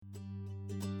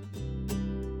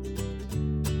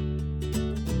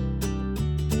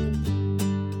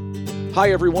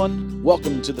Hi everyone,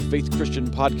 welcome to the Faith Christian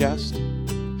Podcast.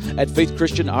 At Faith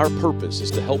Christian, our purpose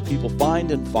is to help people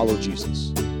find and follow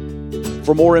Jesus.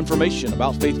 For more information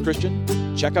about Faith Christian,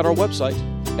 check out our website,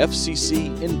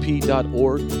 fccnp.org,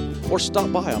 or stop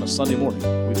by on a Sunday morning.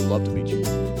 We'd love to meet you.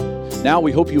 Now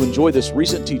we hope you enjoy this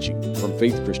recent teaching from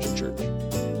Faith Christian Church.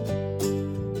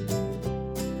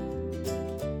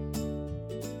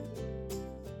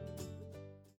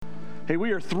 Hey,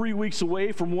 we are 3 weeks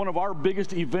away from one of our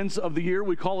biggest events of the year.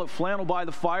 We call it Flannel by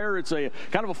the Fire. It's a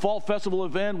kind of a fall festival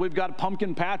event. We've got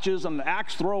pumpkin patches and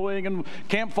axe throwing and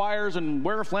campfires and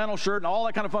wear a flannel shirt and all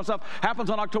that kind of fun stuff. Happens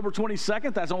on October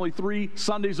 22nd. That's only 3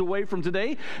 Sundays away from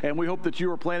today, and we hope that you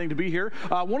are planning to be here.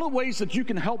 One of the ways that you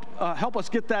can help us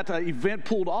get that event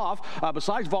pulled off,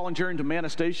 besides volunteering to man a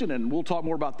station, and we'll talk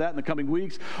more about that in the coming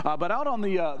weeks, but out on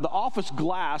the office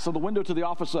glass, or the window to the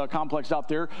office complex out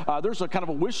there, there's a kind of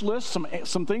a wish list,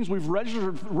 some things we've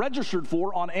registered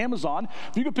for on Amazon.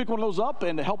 If you could pick one of those up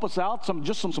and help us out, some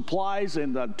supplies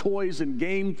and toys and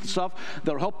game stuff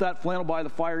that'll help that Flannel by the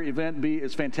Fire event be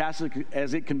as fantastic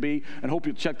as it can be, and hope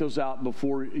you'll check those out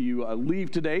before you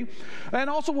leave today. And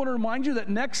also want to remind you that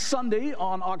next Sunday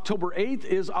on October 8th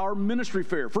is our ministry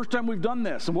fair. First time we've done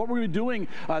this, and what we're going to be doing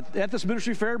at this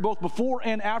ministry fair, both before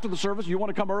and after the service. You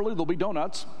want to come early, there'll be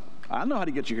donuts. I know how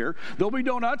to get you here. There'll be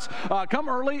donuts. Come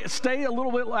early, stay a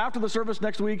little bit after the service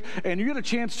next week, and you get a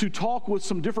chance to talk with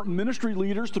some different ministry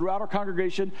leaders throughout our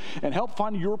congregation and help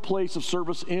find your place of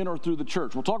service in or through the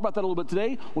church. We'll talk about that a little bit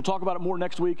today. We'll talk about it more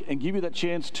next week and give you that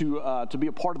chance to be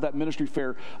a part of that ministry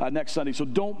fair next Sunday. So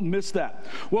don't miss that.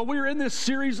 Well, we're in this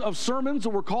series of sermons that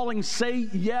we're calling Say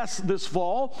Yes this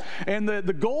fall, and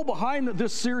the goal behind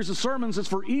this series of sermons is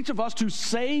for each of us to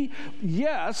say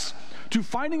yes to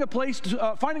finding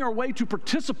our way to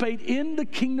participate in the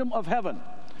kingdom of heaven.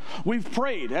 We've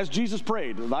prayed, as Jesus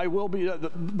prayed, thy will be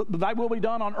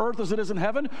done on earth as it is in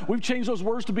heaven. We've changed those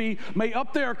words to be, may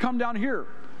up there come down here.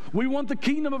 We want the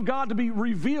kingdom of God to be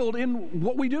revealed in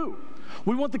what we do.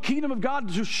 We want the kingdom of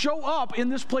God to show up in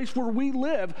this place where we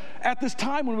live at this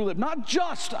time when we live. Not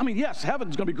just, yes,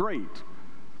 heaven's going to be great.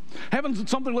 Heaven's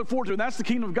something to look forward to, and that's the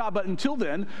kingdom of God. But until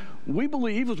then, we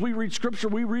believe, as we read Scripture,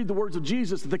 we read the words of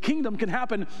Jesus, that the kingdom can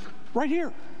happen right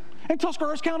here in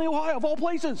Tuscarawas County, Ohio, of all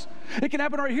places. It can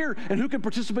happen right here. And who can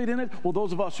participate in it? Well,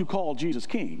 those of us who call Jesus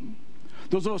King.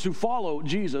 Those of us who follow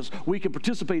Jesus, we can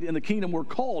participate in the kingdom. We're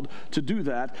called to do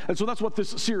that. And so that's what this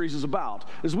series is about,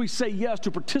 is we say yes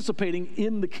to participating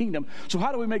in the kingdom. So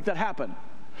how do we make that happen?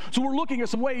 So we're looking at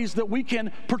some ways that we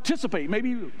can participate.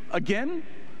 Maybe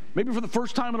for the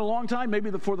first time in a long time,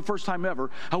 maybe for the first time ever,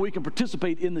 how we can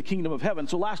participate in the kingdom of heaven.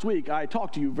 So last week, I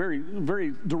talked to you very,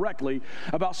 very directly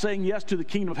about saying yes to the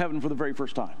kingdom of heaven for the very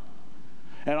first time.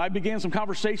 And I began some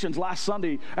conversations last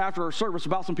Sunday after our service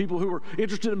about some people who were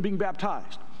interested in being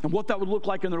baptized and what that would look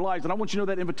like in their lives. And I want you to know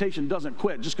that invitation doesn't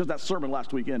quit just because that sermon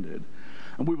last week ended.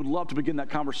 And we would love to begin that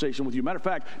conversation with you. Matter of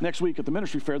fact, next week at the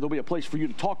ministry fair, there'll be a place for you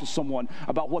to talk to someone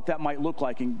about what that might look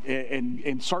like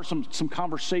and start some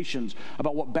conversations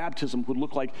about what baptism would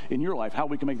look like in your life, how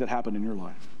we can make that happen in your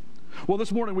life. Well,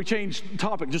 this morning we changed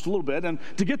topic just a little bit, and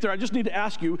to get there, I just need to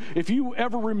ask you if you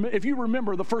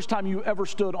remember the first time you ever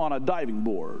stood on a diving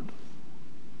board.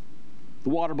 The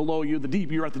water below you,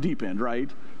 you're at the deep end, right?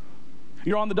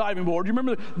 You're on the diving board. You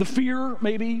remember the fear,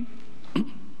 maybe?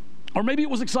 Or maybe it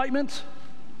was excitement.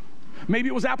 Maybe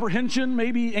it was apprehension,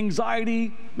 maybe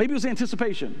anxiety, maybe it was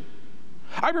anticipation.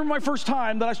 I remember my first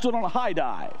time that I stood on a high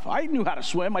dive. I knew how to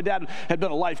swim. My dad had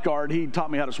been a lifeguard. He taught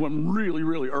me how to swim really,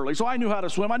 really early. So I knew how to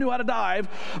swim. I knew how to dive.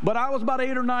 But I was about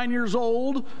 8 or 9 years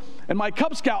old, and my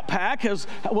Cub Scout pack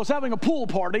was having a pool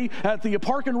party at the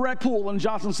Park and Rec pool in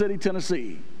Johnson City,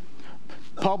 Tennessee.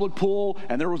 Public pool,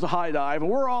 and there was a high dive,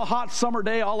 and we're all hot summer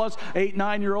day, all us 8,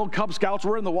 9-year-old Cub Scouts,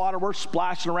 we're in the water, we're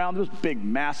splashing around. There was a big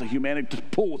mass of humanity. The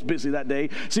pool was busy that day.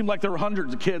 Seemed like there were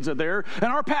hundreds of kids there, and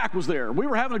our pack was there. We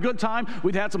were having a good time.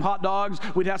 We'd had some hot dogs,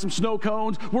 we'd had some snow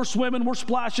cones, we're swimming, we're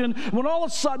splashing, when all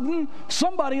of a sudden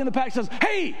somebody in the pack says,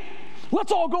 hey,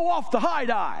 let's all go off the high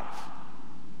dive.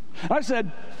 And I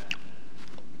said,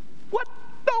 what?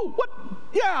 No, what?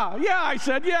 Yeah, I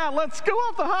said, let's go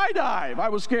off the high dive. I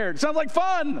was scared. Sounds like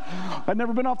fun. I'd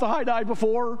never been off the high dive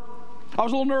before. I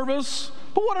was a little nervous,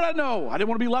 but what did I know? I didn't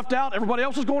want to be left out. Everybody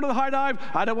else was going to the high dive.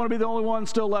 I didn't want to be the only one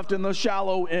still left in the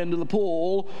shallow end of the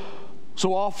pool.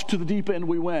 So off to the deep end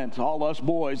we went, all us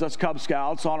boys, us Cub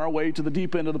Scouts, on our way to the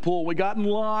deep end of the pool. We got in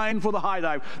line for the high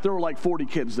dive. There were like 40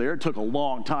 kids there. It took a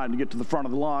long time to get to the front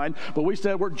of the line. But we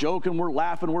said we're joking, we're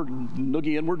laughing, we're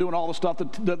noogieing, we're doing all the stuff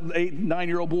that 8,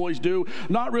 9-year-old boys do,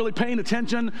 not really paying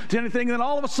attention to anything. And then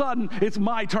all of a sudden, it's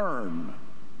my turn.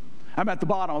 I'm at the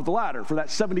bottom of the ladder for that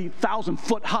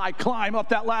 70,000-foot high climb up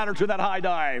that ladder to that high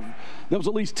dive. That was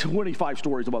at least 25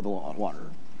 stories above the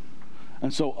water.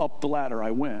 And so up the ladder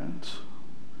I went.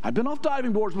 I'd been off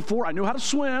diving boards before. I knew how to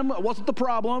swim. It wasn't the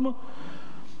problem.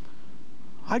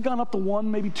 I'd gone up the 1,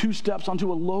 maybe 2 steps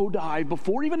onto a low dive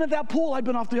before. Even at that pool, I'd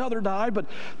been off the other dive. But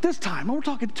this time, we're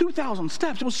talking 2,000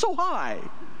 steps. It was so high.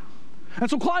 And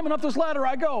so climbing up this ladder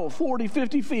I go, 40,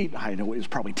 50 feet. I know it was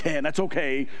probably 10. That's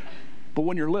okay. But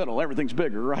when you're little, everything's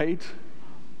bigger, right?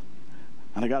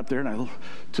 And I got up there and I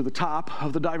to the top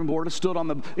of the diving board. I stood on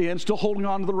the end, still holding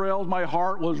on to the rails. My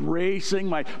heart was racing.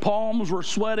 My palms were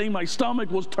sweating. My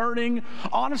stomach was turning.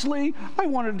 Honestly, I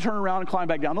wanted to turn around and climb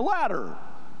back down the ladder.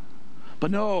 But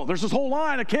no, there's this whole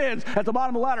line of kids at the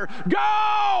bottom of the ladder.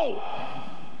 Go!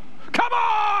 Come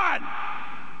on!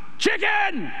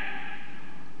 Chicken!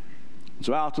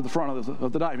 So out to the front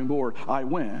of the diving board I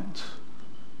went.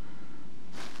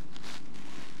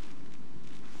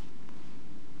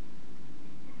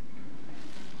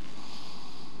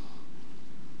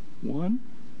 One,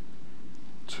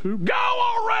 two, go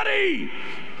already!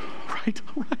 All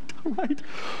right.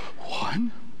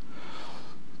 1,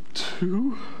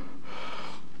 2.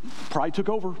 Pride took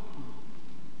over.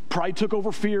 Pride took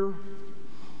over fear.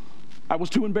 I was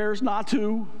too embarrassed not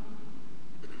to.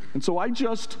 And so I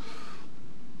just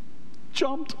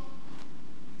jumped.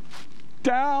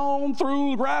 Down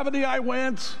through gravity I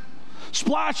went,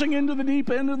 splashing into the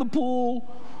deep end of the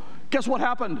pool. Guess what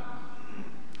happened?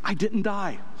 I didn't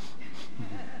die.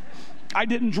 I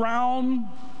didn't drown.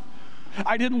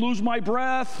 I didn't lose my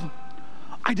breath.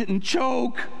 I didn't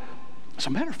choke. As a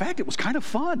matter of fact, it was kind of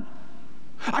fun.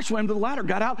 I swam to the ladder,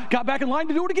 got out, got back in line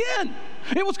to do it again.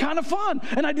 It was kind of fun.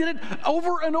 And I did it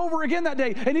over and over again that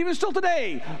day. And even still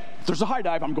today, if there's a high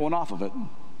dive, I'm going off of it.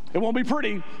 It won't be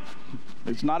pretty.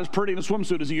 It's not as pretty in a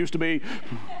swimsuit as it used to be.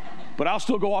 But I'll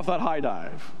still go off that high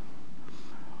dive.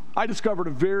 I discovered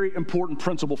a very important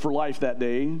principle for life that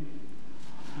day.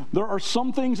 There are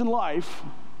some things in life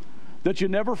that you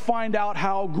never find out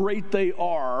how great they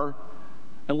are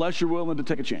unless you're willing to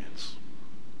take a chance.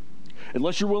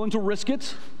 Unless you're willing to risk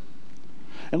it.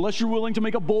 Unless you're willing to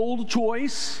make a bold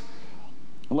choice.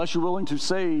 Unless you're willing to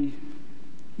say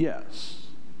yes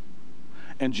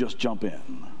and just jump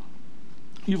in.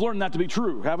 You've learned that to be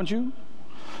true, haven't you?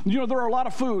 You know, there are a lot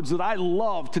of foods that I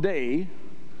love today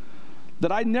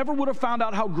that I never would have found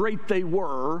out how great they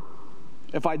were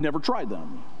if I'd never tried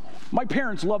them. My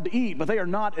parents love to eat, but they are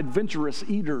not adventurous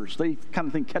eaters. They kind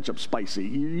of think ketchup's spicy.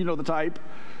 You know the type.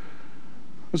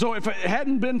 So if it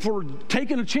hadn't been for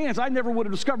taking a chance, I never would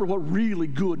have discovered what really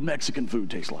good Mexican food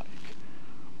tastes like.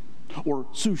 Or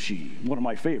sushi, one of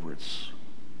my favorites.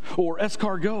 Or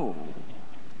escargot.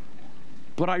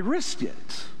 But I risked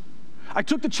it. I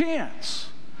took the chance.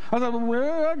 I thought,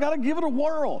 well, I got to give it a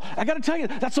whirl. I got to tell you,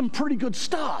 that's some pretty good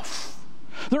stuff.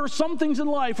 There are some things in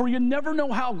life where you never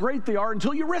know how great they are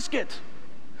until you risk it,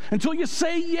 until you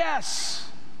say yes,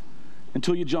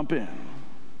 until you jump in.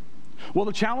 Well,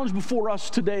 the challenge before us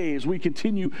today as we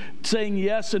continue saying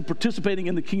yes and participating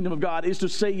in the kingdom of God is to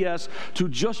say yes, to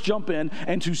just jump in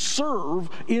and to serve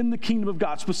in the kingdom of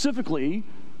God. Specifically,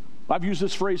 I've used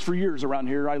this phrase for years around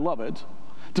here. I love it.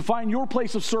 To find your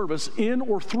place of service in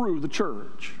or through the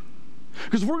church.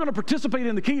 Because if we're going to participate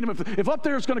in the kingdom, if up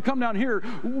there it's going to come down here,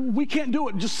 we can't do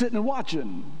it just sitting and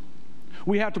watching.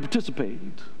 We have to participate.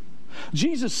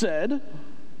 Jesus said,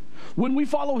 when we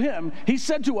follow him, he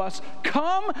said to us,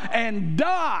 come and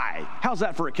die. How's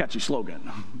that for a catchy slogan?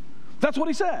 That's what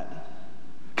he said.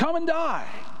 Come and die.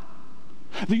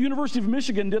 The University of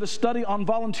Michigan did a study on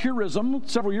volunteerism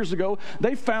several years ago.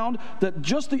 They found that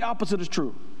just the opposite is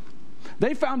true.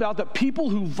 They found out that people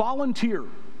who volunteer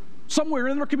somewhere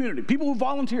in their community, people who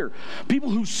volunteer, people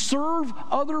who serve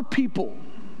other people,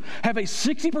 have a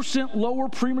 60% lower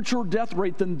premature death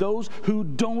rate than those who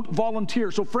don't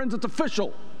volunteer. So friends, it's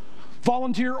official.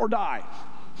 Volunteer or die.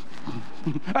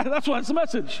 That's the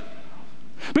message.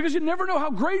 Because you never know how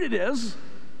great it is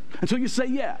until you say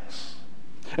yes,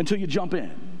 until you jump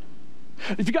in.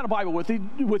 If you got a Bible with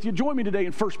you, join me today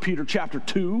in 1 Peter chapter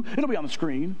 2. It'll be on the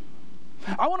screen.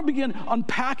 I want to begin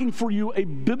unpacking for you a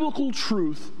biblical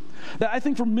truth that I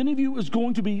think for many of you is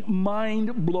going to be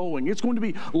mind-blowing. It's going to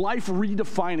be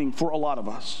life-redefining for a lot of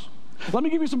us. Let me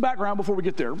give you some background before we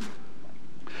get there.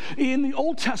 In the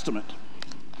Old Testament,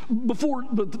 before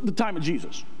the time of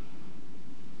Jesus,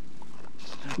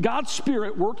 God's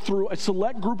Spirit worked through a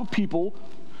select group of people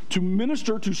to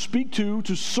minister, to speak to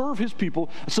serve his people,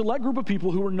 a select group of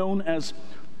people who were known as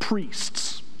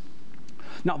priests.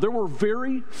 Now, there were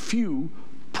very few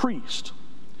priests.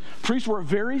 Priests were a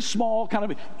very small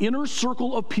kind of inner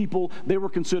circle of people. They were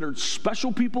considered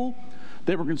special people.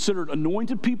 They were considered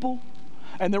anointed people.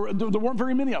 And there weren't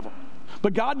very many of them.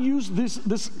 But God used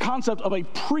this concept of a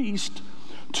priest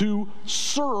to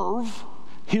serve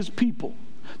his people.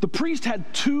 The priest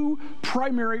had two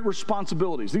primary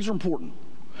responsibilities. These are important.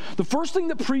 The first thing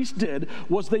the priest did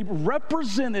was they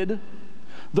represented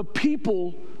the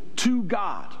people to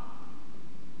God.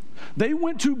 They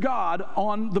went to God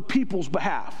on the people's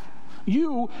behalf.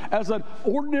 You, as an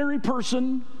ordinary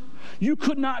person, you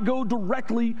could not go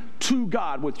directly to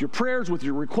God with your prayers, with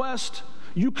your request.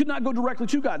 You could not go directly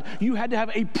to God. You had to have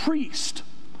a priest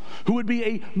who would be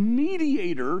a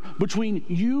mediator between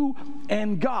you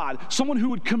and God, someone who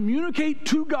would communicate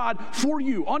to God for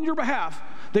you on your behalf.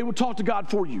 They would talk to God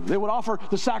for you. They would offer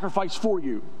the sacrifice for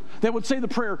you. They would say the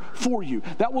prayer for you.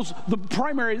 That was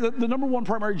the number one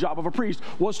primary job of a priest,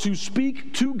 was to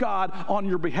speak to God on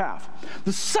your behalf.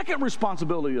 The second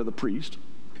responsibility of the priest,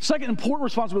 second important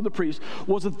responsibility of the priest,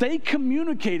 was that they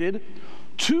communicated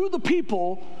to the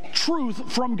people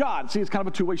truth from God. See, it's kind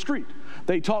of a two-way street.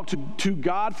 They talked to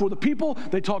God for the people.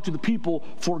 They talked to the people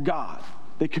for God.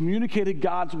 They communicated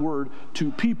God's word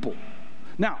to people.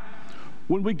 Now,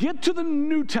 when we get to the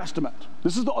New Testament,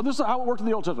 this is how it worked in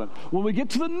the Old Testament. When we get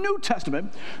to the New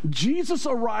Testament, Jesus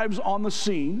arrives on the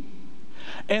scene,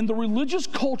 and the religious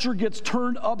culture gets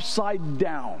turned upside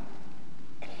down.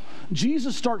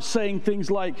 Jesus starts saying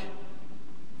things like,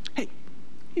 hey,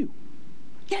 you.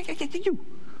 Yeah, you.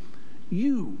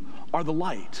 You are the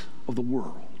light of the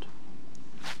world.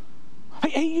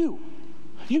 Hey, you.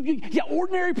 Yeah,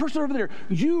 ordinary person over there.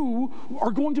 You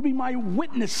are going to be my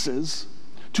witnesses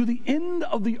to the end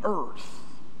of the earth.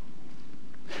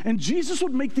 And Jesus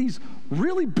would make these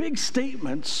really big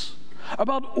statements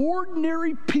about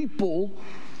ordinary people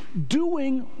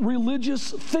doing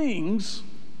religious things.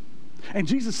 And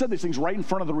Jesus said these things right in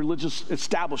front of the religious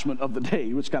establishment of the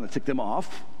day, which kind of ticked them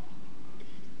off.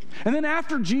 And then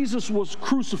after Jesus was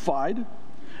crucified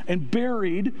and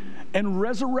buried and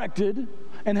resurrected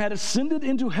and had ascended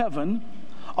into heaven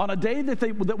on a day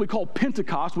that we call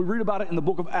Pentecost, we read about it in the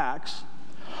book of Acts,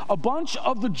 a bunch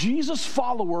of the Jesus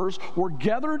followers were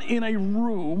gathered in a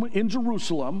room in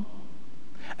Jerusalem,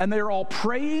 and they are all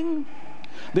praying,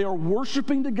 they are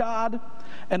worshiping to God,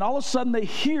 and all of a sudden they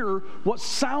hear what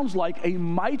sounds like a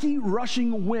mighty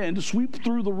rushing wind sweep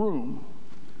through the room.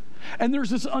 And there's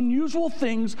this unusual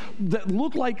things that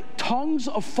look like tongues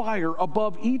of fire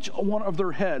above each one of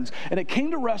their heads. And it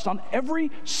came to rest on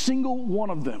every single one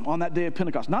of them on that day of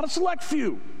Pentecost. Not a select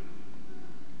few.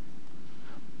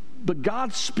 But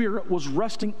God's Spirit was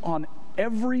resting on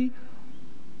every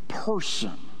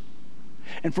person.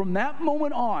 And from that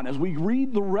moment on, as we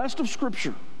read the rest of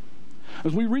Scripture,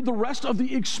 as we read the rest of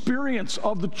the experience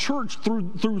of the church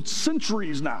through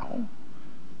centuries now,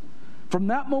 from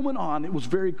that moment on, it was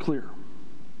very clear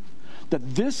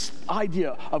that this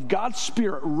idea of God's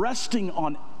Spirit resting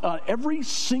on every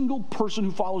single person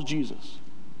who follows Jesus,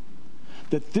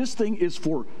 that this thing is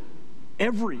for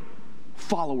every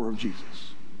follower of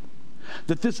Jesus.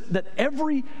 That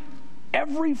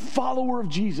every follower of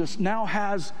Jesus now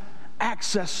has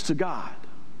access to God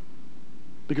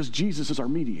because Jesus is our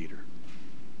mediator.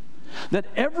 That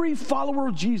every follower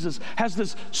of Jesus has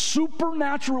this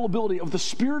supernatural ability of the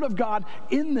Spirit of God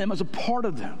in them as a part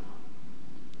of them.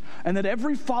 And that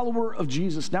every follower of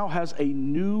Jesus now has a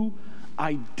new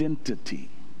identity.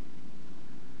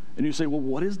 And you say, well,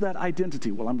 what is that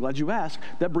identity? Well, I'm glad you asked.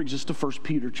 That brings us to 1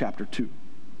 Peter chapter 2.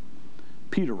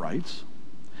 Peter writes,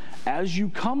 as you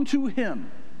come to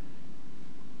him,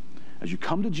 as you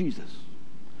come to Jesus,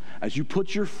 as you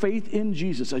put your faith in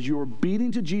Jesus, as you are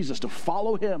obedient to Jesus, to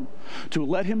follow him, to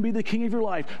let him be the king of your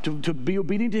life, to be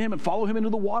obedient to him and follow him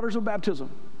into the waters of baptism,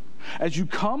 as you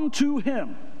come to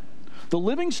him, the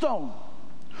living stone,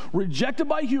 rejected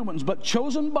by humans, but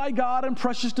chosen by God and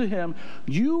precious to him,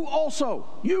 you also,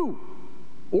 you,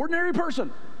 ordinary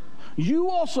person, you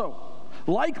also,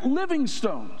 like living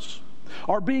stones,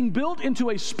 are being built into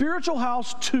a spiritual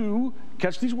house to,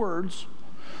 catch these words,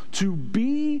 to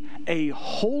be a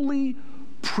holy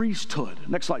priesthood.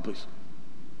 Next slide, please.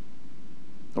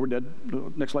 Oh, we're dead.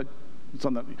 Next slide. It's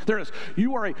on that. There it is.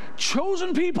 You are a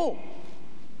chosen people,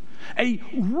 a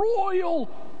royal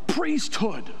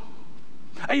priesthood,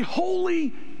 a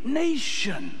holy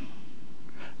nation,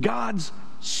 God's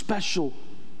special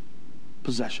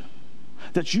possession,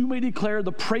 that you may declare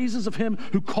the praises of him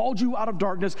who called you out of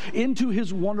darkness into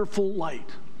his wonderful light.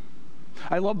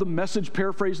 I love the Message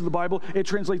paraphrase of the Bible. It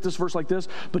translates this verse like this: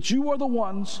 but you are the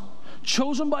ones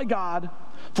chosen by God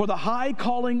for the high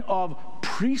calling of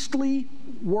priestly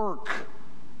work,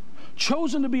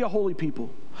 chosen to be a holy people,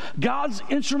 God's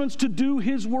instruments to do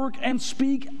his work and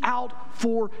speak out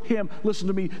for him. Listen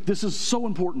to me, this is so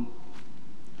important.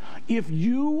 If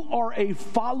you are a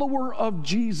follower of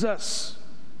Jesus,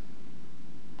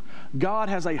 God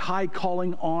has a high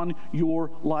calling on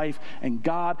your life, and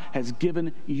God has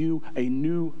given you a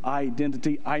new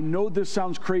identity. I know this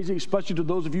sounds crazy, especially to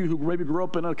those of you who maybe grew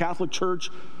up in a Catholic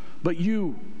church, but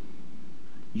you,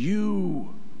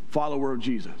 follower of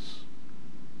Jesus,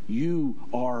 you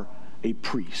are a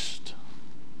priest.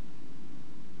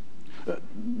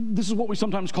 This is what we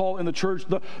sometimes call in the church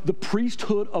the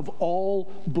priesthood of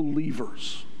all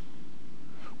believers.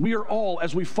 We are all,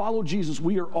 as we follow Jesus,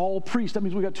 we are all priests. That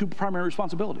means we've got two primary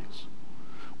responsibilities.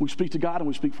 We speak to God and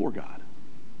we speak for God.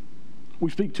 We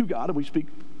speak to God and we speak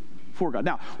for God.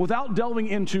 Now, without delving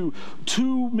into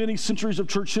too many centuries of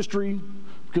church history,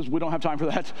 because we don't have time for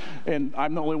that, and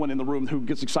I'm the only one in the room who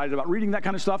gets excited about reading that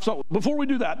kind of stuff. So before we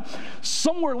do that,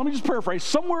 let me just paraphrase,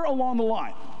 somewhere along the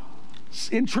line,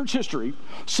 in church history,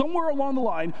 somewhere along the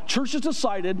line, churches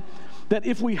decided that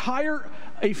if we hire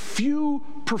a few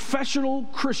professional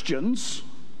Christians,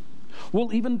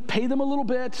 we'll even pay them a little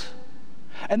bit,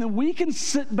 and then we can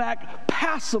sit back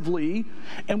passively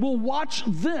and we'll watch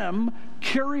them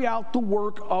carry out the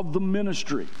work of the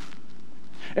ministry.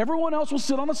 Everyone else will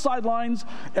sit on the sidelines.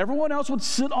 Everyone else would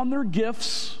sit on their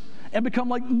gifts and become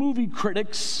like movie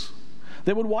critics.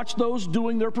 They would watch those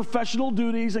doing their professional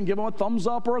duties and give them a thumbs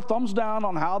up or a thumbs down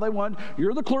on how they went.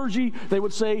 You're the clergy. They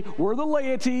would say, we're the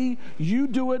laity. You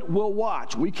do it, we'll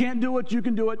watch. We can't do it, you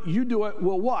can do it. You do it,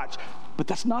 we'll watch. But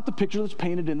that's not the picture that's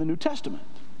painted in the New Testament.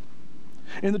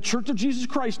 In the Church of Jesus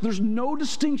Christ, there's no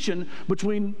distinction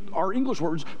between our English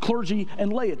words, clergy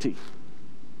and laity.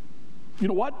 You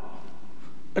know what?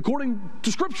 According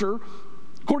to Scripture,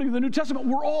 according to the New Testament,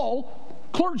 we're all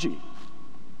clergy.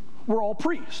 We're all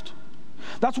priests.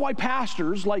 That's why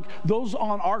pastors, like those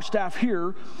on our staff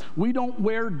here, we don't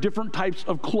wear different types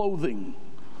of clothing.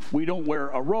 We don't wear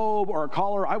a robe or a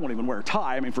collar. I won't even wear a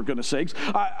tie, for goodness sakes.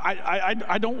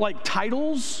 I don't like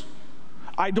titles.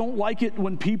 I don't like it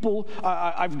when people,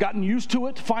 I've gotten used to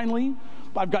it, finally.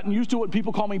 I've gotten used to it when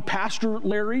people call me Pastor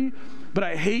Larry, but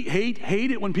I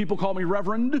hate it when people call me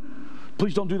Reverend.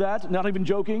 Please don't do that, not even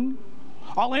joking.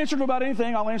 I'll answer to about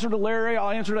anything. I'll answer to Larry. I'll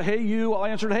answer to hey you. I'll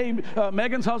answer to hey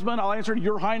Megan's husband. I'll answer to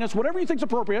your highness, whatever you think's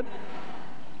appropriate.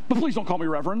 But please don't call me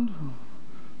Reverend.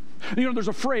 You know, there's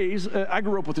a phrase, I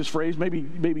grew up with this phrase,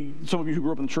 maybe some of you who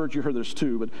grew up in the church, you heard this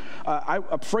too, but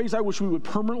a phrase I wish we would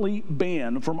permanently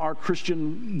ban from our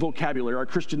Christian vocabulary, our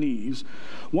Christianese.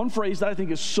 One phrase that I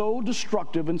think is so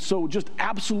destructive and so just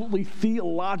absolutely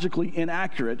theologically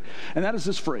inaccurate, and that is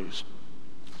this phrase.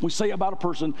 We say about a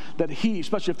person that he,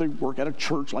 especially if they work at a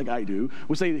church like I do,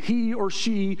 we say that he or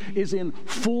she is in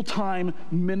full-time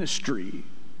ministry.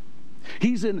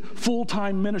 He's in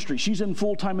full-time ministry. She's in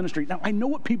full-time ministry. Now, I know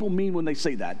what people mean when they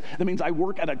say that. That means I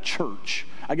work at a church.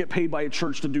 I get paid by a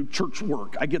church to do church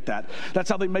work. I get that. That's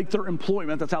how they make their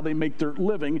employment. That's how they make their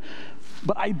living.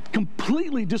 But I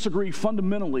completely disagree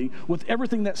fundamentally with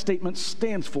everything that statement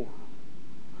stands for.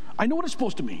 I know what it's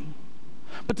supposed to mean.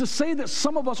 But to say that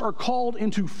some of us are called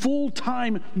into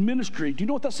full-time ministry, do you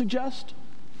know what that suggests?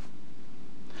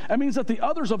 That means that the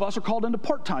others of us are called into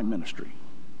part-time ministry.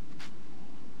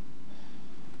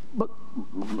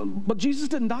 But Jesus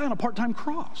didn't die on a part-time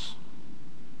cross.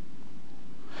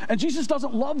 And Jesus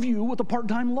doesn't love you with a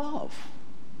part-time love.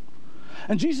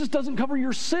 And Jesus doesn't cover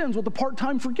your sins with a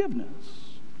part-time forgiveness.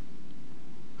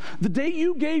 The day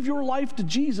you gave your life to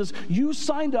Jesus, you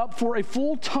signed up for a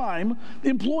full-time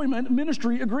employment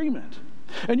ministry agreement.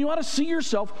 And you ought to see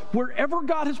yourself wherever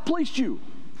God has placed you,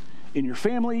 in your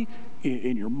family,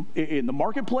 in the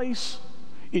marketplace,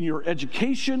 in your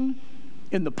education,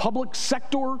 in the public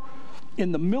sector,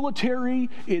 in the military,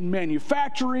 in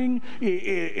manufacturing,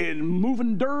 in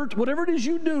moving dirt, whatever it is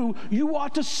you do, you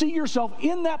ought to see yourself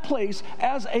in that place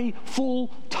as a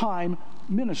full-time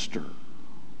minister.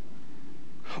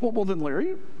 Well, then,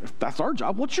 Larry, if that's our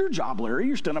job, what's your job, Larry?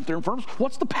 You're standing up there in front of us.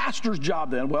 What's the pastor's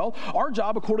job then? Well, our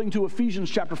job, according to Ephesians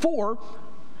chapter 4,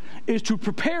 is to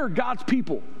prepare God's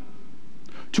people,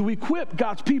 to equip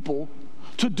God's people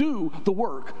to do the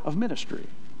work of ministry.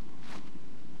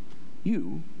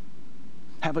 You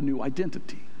have a new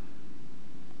identity.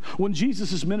 When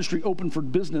Jesus' ministry opened for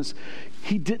business,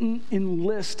 he didn't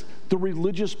enlist the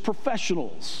religious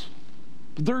professionals.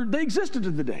 They existed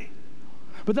in the day.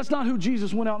 But that's not who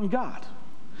Jesus went out and got.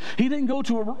 He didn't go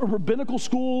to a rabbinical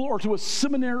school or to a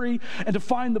seminary and to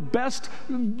find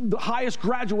the highest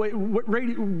graduate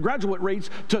rates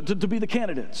to be the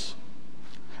candidates.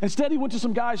 Instead, he went to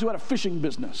some guys who had a fishing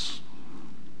business,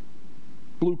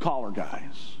 blue-collar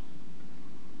guys.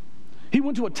 He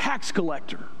went to a tax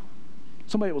collector,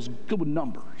 somebody that was good with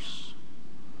numbers.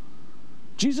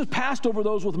 Jesus passed over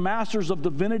those with masters of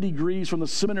divinity degrees from the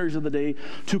seminaries of the day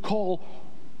to call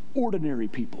ordinary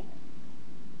people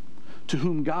to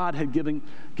whom God had given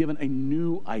a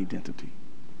new identity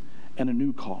and a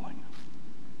new calling.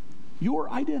 Your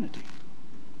identity.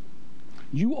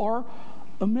 You are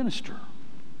a minister.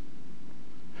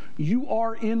 You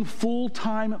are in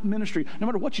full-time ministry. No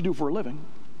matter what you do for a living,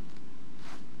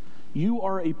 you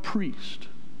are a priest.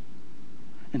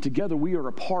 And together we are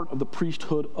a part of the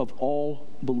priesthood of all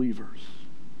believers.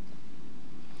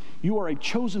 You are a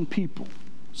chosen people,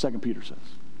 2 Peter says.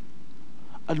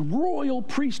 A royal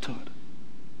priesthood.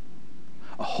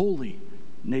 A holy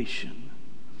nation.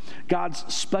 God's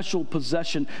special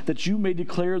possession, that you may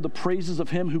declare the praises of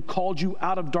him who called you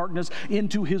out of darkness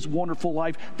into his wonderful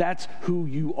life. That's who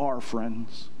you are,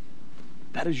 friends.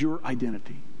 That is your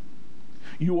identity.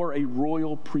 You are a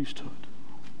royal priesthood.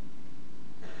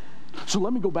 So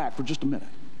let me go back for just a minute.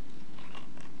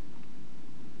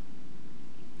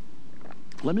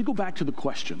 Let me go back to the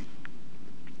question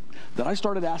that I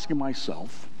started asking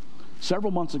myself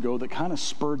several months ago that kind of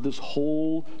spurred this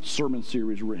whole sermon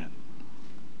series we're in.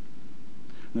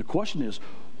 And the question is,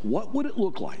 what would it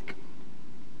look like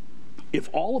if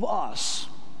all of us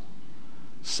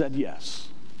said yes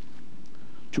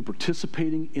to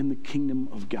participating in the kingdom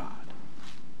of God?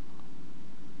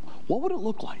 What would it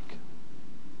look like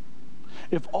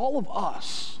if all of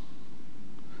us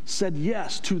said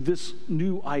yes to this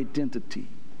new identity?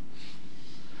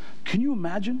 Can you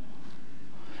imagine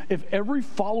if every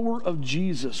follower of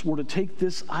Jesus were to take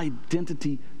this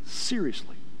identity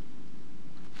seriously?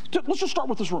 Let's just start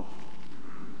with this room.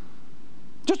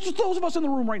 Just those of us in the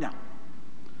room right now.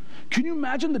 Can you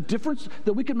imagine the difference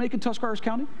that we could make in Tuscarawas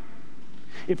County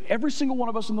if every single one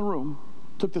of us in the room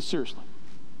took this seriously?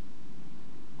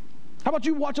 How about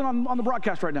you watching on the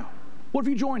broadcast right now? What if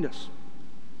you joined us?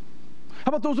 How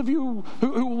about those of you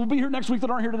who will be here next week that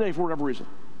aren't here today for whatever reason?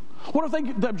 What if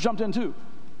they jumped in too?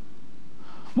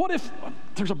 What if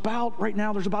there's about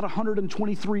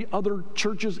 123 other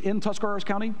churches in Tuscarawas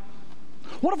County?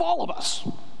 What if all of us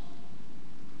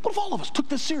took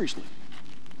this seriously?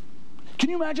 Can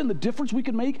you imagine the difference we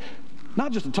could make,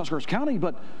 not just in Tuscarawas County,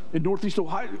 but in Northeast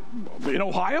Ohio,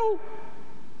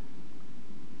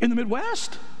 in the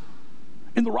Midwest,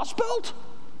 in the Rust Belt,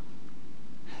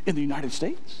 in the United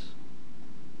States,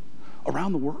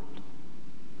 around the world?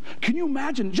 Can you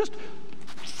imagine, just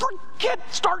forget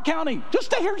Stark County, just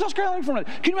stay here in Tuscarawas County for a minute.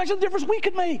 Can you imagine the difference we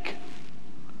could make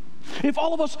if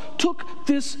all of us took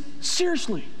this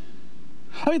seriously?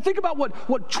 I mean, think about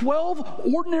what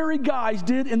 12 ordinary guys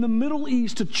did in the Middle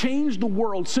East to change the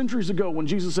world centuries ago when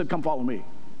Jesus said, "Come follow me."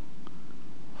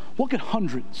 What could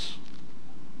hundreds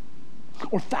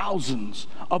or thousands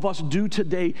of us do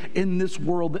today in this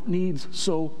world that needs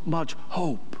so much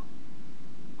hope?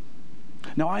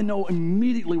 Now, I know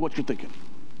immediately what you're thinking.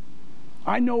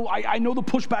 I know the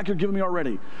pushback you're giving me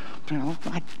already.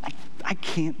 I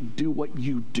can't do what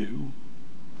you do.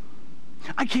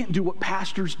 I can't do what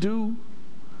pastors do.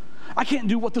 I can't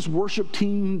do what this worship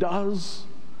team does.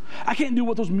 I can't do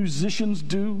what those musicians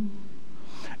do.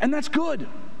 And that's good.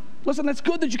 Listen, that's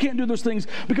good that you can't do those things,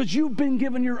 because you've been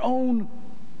given your own,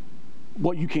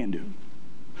 what you can do,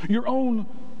 your own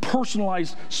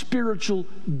personalized spiritual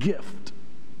gift.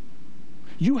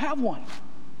 You have one.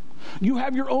 You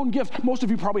have your own gift. Most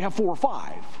of you probably have 4 or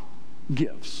 5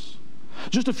 gifts.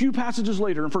 Just a few passages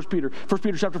later in 1 Peter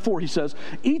chapter 4, he says,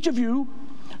 each of you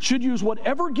should use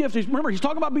whatever gift. Remember, he's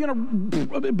talking about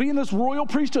being this royal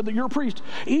priesthood, that you're a priest.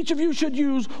 Each of you should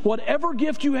use whatever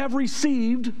gift you have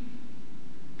received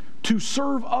to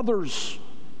serve others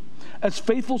as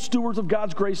faithful stewards of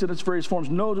God's grace in its various forms.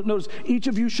 Notice, each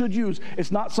of you should use.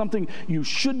 It's not something you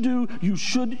should do.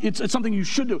 It's something you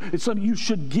should do. It's something you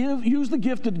should use the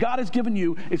gift that God has given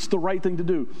you. It's the right thing to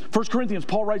do. 1 Corinthians,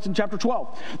 Paul writes in chapter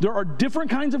 12, there are different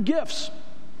kinds of gifts,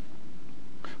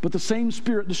 but the same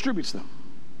Spirit distributes them.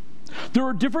 There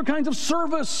are different kinds of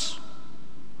service,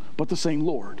 but the same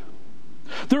Lord.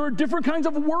 There are different kinds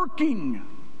of working,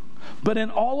 but in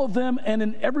all of them and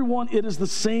in everyone, it is the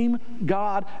same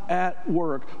God at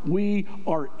work. We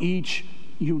are each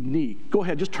unique. Go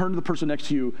ahead, just turn to the person next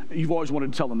to you. You've always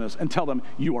wanted to tell them this, and tell them,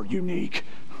 you are unique.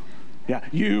 Yeah,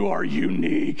 you are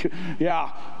unique.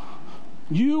 Yeah,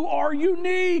 you are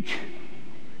unique.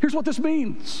 Here's what this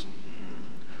means.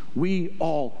 We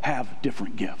all have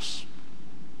different gifts.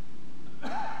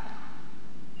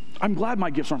 I'm glad my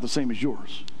gifts aren't the same as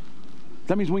yours.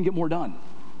 That means we can get more done,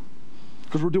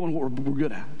 because we're doing what we're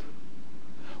good at.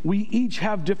 We each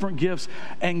have different gifts,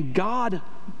 and God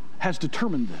has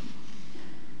determined them.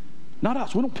 Not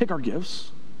us. We don't pick our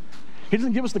gifts. He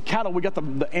doesn't give us the catalog. We got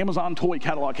the Amazon toy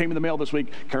catalog. Came in the mail this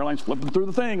week. Caroline's flipping through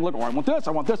the thing. Look, oh, I want this.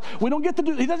 I want this. We don't get to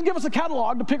do. He doesn't give us a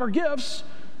catalog to pick our gifts.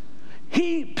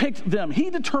 He picked them. He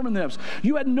determined this.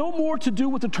 You had no more to do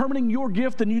with determining your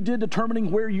gift than you did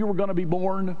determining where you were going to be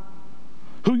born,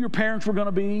 who your parents were going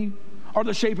to be, or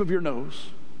the shape of your nose.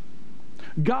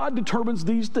 God determines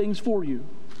these things for you.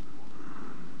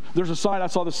 There's a sign, I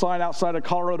saw this sign outside of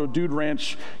Colorado Dude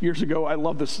Ranch years ago. I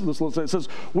love this little thing. It says,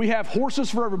 we have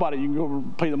horses for everybody. You can go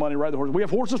pay the money, ride the horse. We have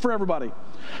horses for everybody.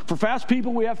 For fast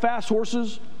people, we have fast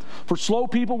horses. For slow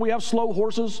people, we have slow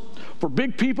horses. For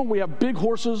big people, we have big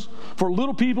horses. For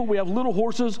little people, we have little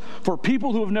horses. For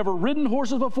people who have never ridden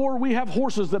horses before, we have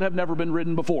horses that have never been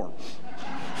ridden before.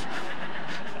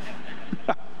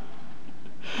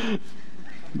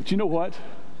 But you know what?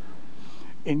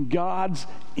 In God's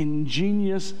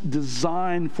ingenious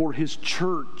design for his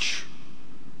church,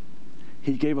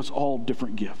 he gave us all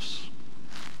different gifts.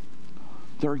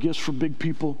 There are gifts for big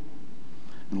people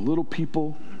and little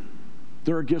people.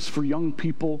 There are gifts for young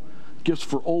people, gifts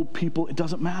for old people. It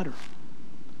doesn't matter.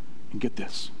 And get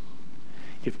this.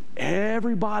 If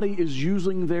everybody is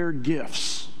using their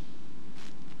gifts,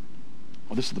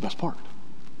 well, this is the best part.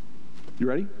 You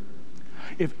ready?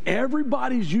 If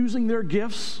everybody's using their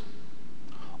gifts,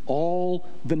 all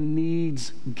the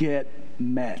needs get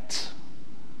met.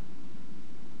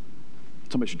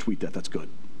 Somebody should tweet that. That's good.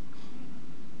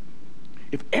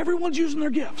 If everyone's using their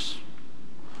gifts,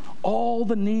 all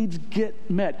the needs get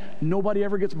met. Nobody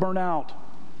ever gets burnt out.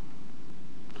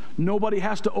 Nobody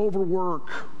has to overwork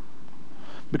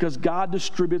because God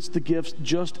distributes the gifts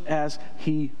just as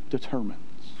he determines.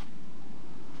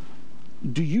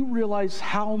 Do you realize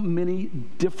how many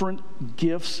different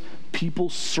gifts people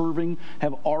serving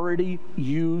have already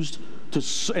used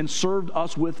and served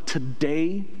us with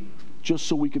today just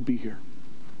so we could be here?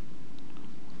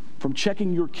 From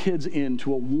checking your kids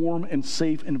into a warm and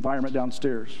safe environment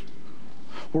downstairs,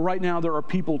 where right now there are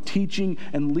people teaching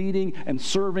and leading and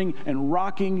serving and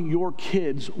rocking your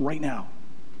kids right now,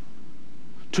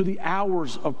 to the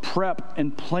hours of prep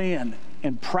and plan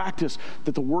and practice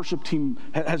that the worship team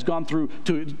has gone through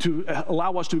to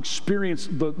allow us to experience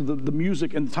the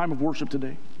music and the time of worship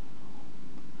today.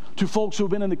 To folks who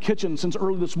have been in the kitchen since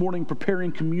early this morning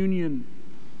preparing communion,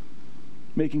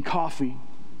 making coffee.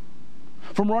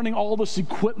 From running all this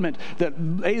equipment that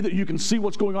you can see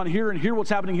what's going on here and hear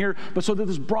what's happening here, but so that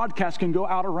this broadcast can go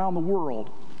out around the world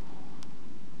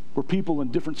where people in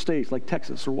different states like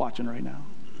Texas are watching right now.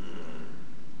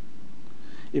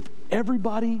 If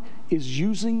everybody is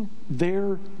using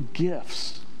their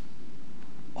gifts,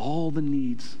 all the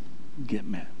needs get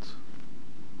met.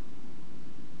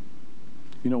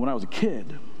 You know, when I was a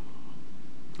kid,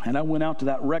 and I went out to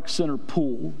that rec center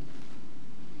pool,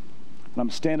 and I'm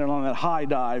standing on that high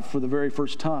dive for the very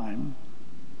first time,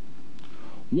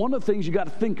 one of the things you got to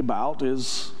think about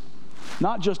is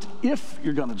not just if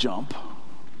you're going to jump,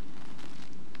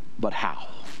 but how.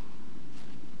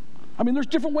 I mean, there's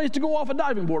different ways to go off a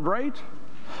diving board, right?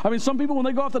 I mean, some people, when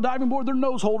they go off the diving board, they're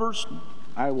nose holders.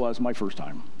 I was my first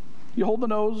time. You hold the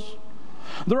nose.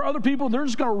 There are other people, they're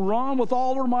just going to run with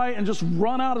all their might and just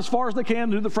run out as far as they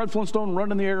can, do the Fred Flintstone,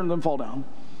 run in the air, and then fall down.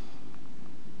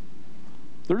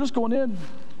 They're just going in.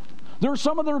 There are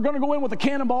some that are going to go in with a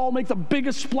cannonball, make the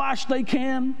biggest splash they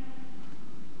can.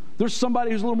 There's somebody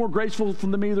who's a little more graceful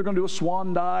than me. They're going to do a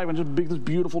swan dive and just this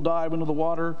beautiful dive into the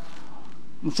water.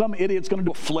 And some idiot's going to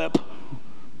do a flip.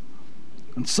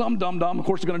 And some dum-dum, of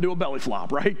course, are going to do a belly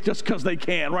flop, right? Just because they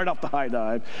can, right off the high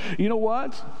dive. You know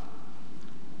what?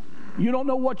 You don't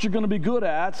know what you're going to be good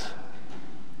at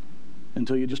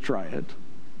until you just try it.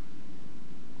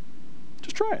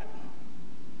 Just try it.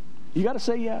 You got to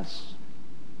say yes.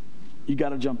 You got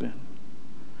to jump in.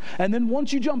 And then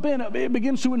once you jump in, it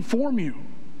begins to inform you.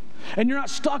 And you're not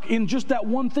stuck in just that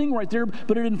one thing right there,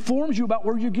 but it informs you about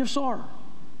where your gifts are.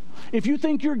 If you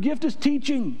think your gift is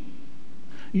teaching,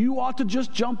 you ought to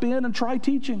just jump in and try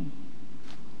teaching.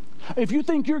 If you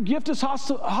think your gift is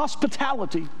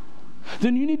hospitality,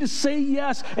 then you need to say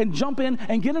yes and jump in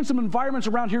and get in some environments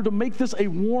around here to make this a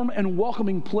warm and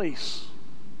welcoming place.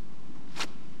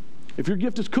 If your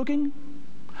gift is cooking,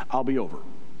 I'll be over,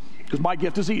 because my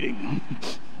gift is eating.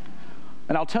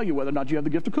 And I'll tell you whether or not you have the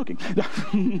gift of cooking.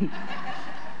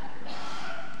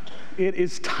 It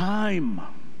is time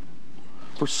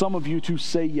for some of you to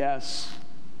say yes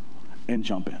and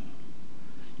jump in.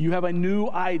 You have a new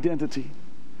identity.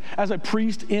 As a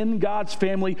priest in God's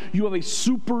family, you have a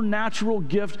supernatural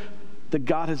gift that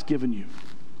God has given you.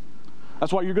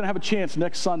 That's why you're going to have a chance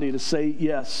next Sunday to say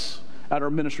yes at our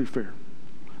ministry fair.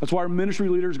 That's why our ministry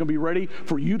leader is going to be ready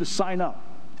for you to sign up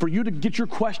for you to get your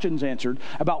questions answered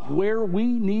about where we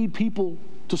need people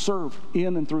to serve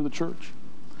in and through the church,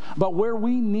 about where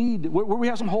we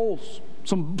have some holes,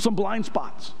 some blind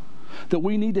spots that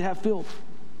we need to have filled.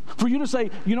 For you to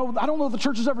say, I don't know if the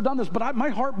church has ever done this, but my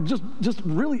heart just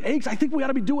really aches. I think we ought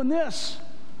to be doing this.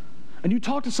 And you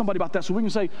talk to somebody about that so we can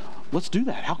say, let's do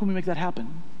that. How can we make that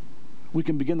happen? We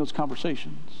can begin those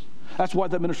conversations. That's why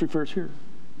that ministry fair is here.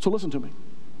 So listen to me.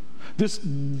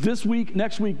 This week,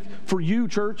 next week, for you,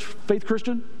 church, Faith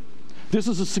Christian, this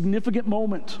is a significant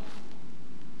moment.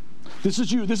 This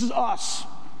is you. This is us.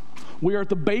 We are at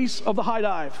the base of the high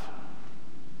dive.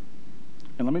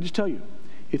 And let me just tell you,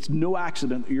 it's no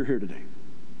accident that you're here today.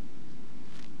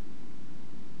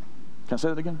 Can I say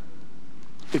that again?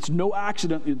 It's no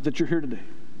accident that you're here today.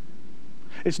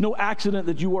 It's no accident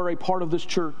that you are a part of this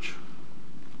church.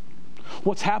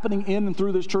 What's happening in and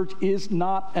through this church is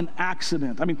not an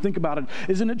accident. I mean, think about it.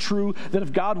 Isn't it true that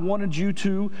if God wanted you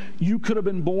to, you could have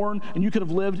been born and you could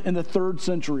have lived in the 3rd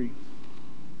century?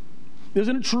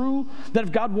 Isn't it true that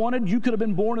if God wanted, you could have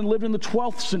been born and lived in the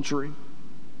 12th century?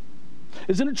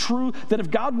 Isn't it true that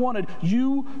if God wanted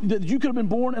you, that you could have been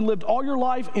born and lived all your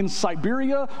life in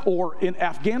Siberia or in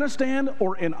Afghanistan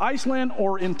or in Iceland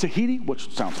or in Tahiti,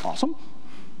 which sounds awesome.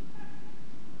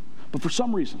 But for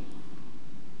some reason,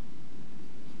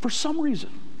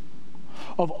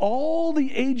 of all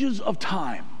the ages of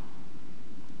time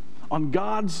on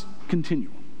God's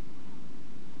continuum,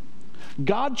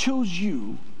 God chose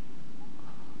you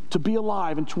to be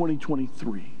alive in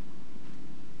 2023.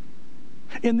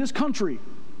 In this country,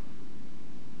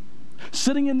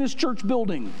 sitting in this church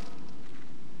building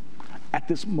at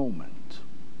this moment.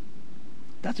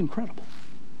 That's incredible.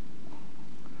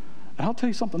 And I'll tell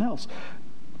you something else.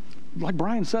 Like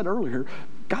Brian said earlier,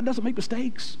 God doesn't make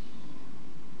mistakes.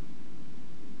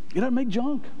 He doesn't make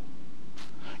junk.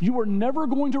 You are never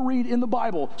going to read in the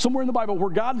Bible, somewhere in the Bible, where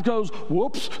God goes,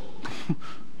 whoops.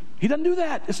 He doesn't do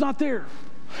that. It's not there.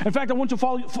 In fact, I want you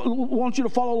to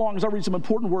follow along as I read some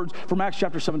important words from Acts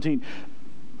chapter 17.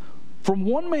 From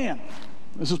one man,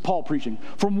 this is Paul preaching,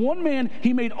 from one man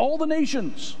he made all the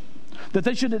nations, that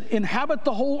they should inhabit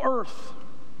the whole earth.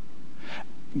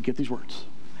 Get these words.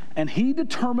 And he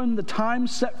determined the time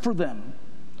set for them,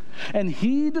 and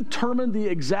he determined the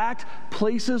exact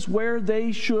places where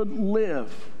they should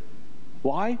live.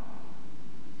 Why?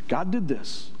 God did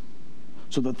this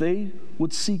so that they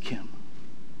would seek him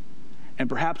and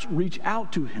perhaps reach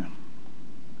out to him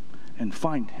and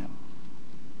find him.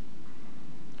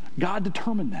 God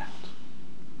determined that.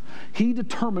 He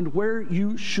determined where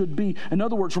you should be. In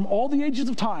other words, from all the ages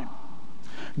of time,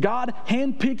 God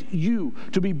handpicked you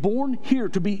to be born here,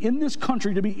 to be in this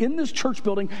country, to be in this church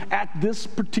building at this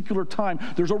particular time.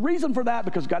 There's a reason for that,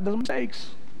 because God doesn't make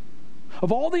mistakes.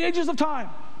 Of all the ages of time,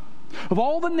 of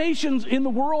all the nations in the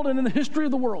world and in the history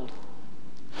of the world,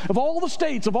 of all the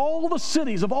states, of all the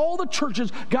cities, of all the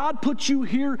churches, God put you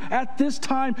here at this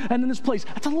time and in this place.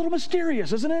 That's a little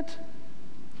mysterious, isn't it?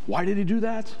 Why did he do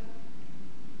that?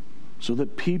 So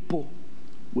that people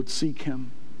would seek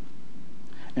him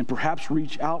and perhaps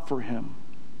reach out for him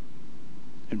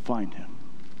and find him.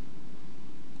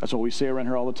 That's what we say around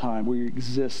here all the time. We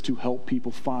exist to help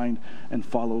people find and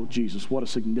follow Jesus. What a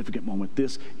significant moment.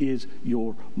 This is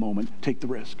your moment. Take the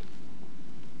risk.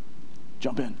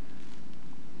 Jump in.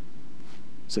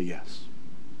 Say yes.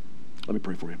 Let me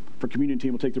pray for you. For communion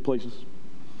team will take their places.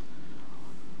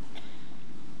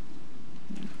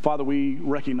 Father, we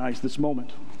recognize this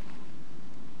moment.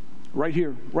 Right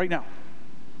here, right now.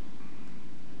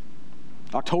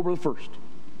 October the 1st,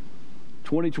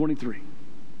 2023.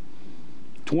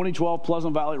 2012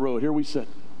 Pleasant Valley Road. Here we sit.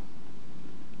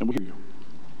 And we hear you.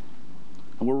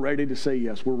 And we're ready to say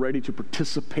yes. We're ready to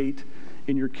participate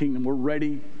in your kingdom. We're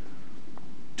ready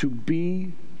to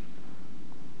be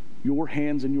your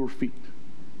hands and your feet.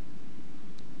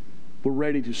 We're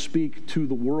ready to speak to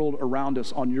the world around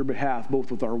us on your behalf, both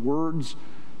with our words,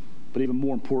 but even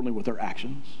more importantly, with our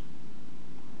actions.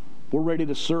 We're ready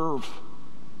to serve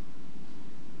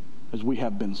as we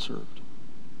have been served.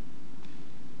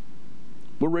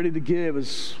 We're ready to give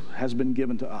as has been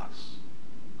given to us.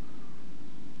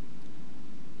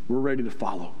 We're ready to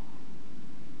follow.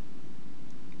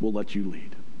 We'll let you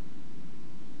lead.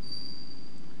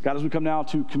 God, as we come now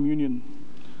to communion,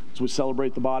 as we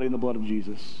celebrate the body and the blood of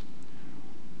Jesus,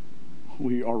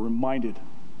 we are reminded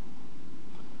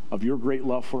of your great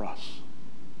love for us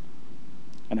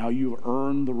and how you have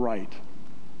earned the right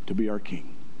to be our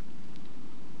King.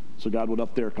 So God, would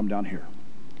up there come down here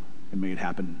and may it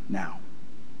happen now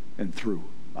and through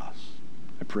us.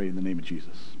 I pray in the name of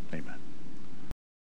Jesus. Amen.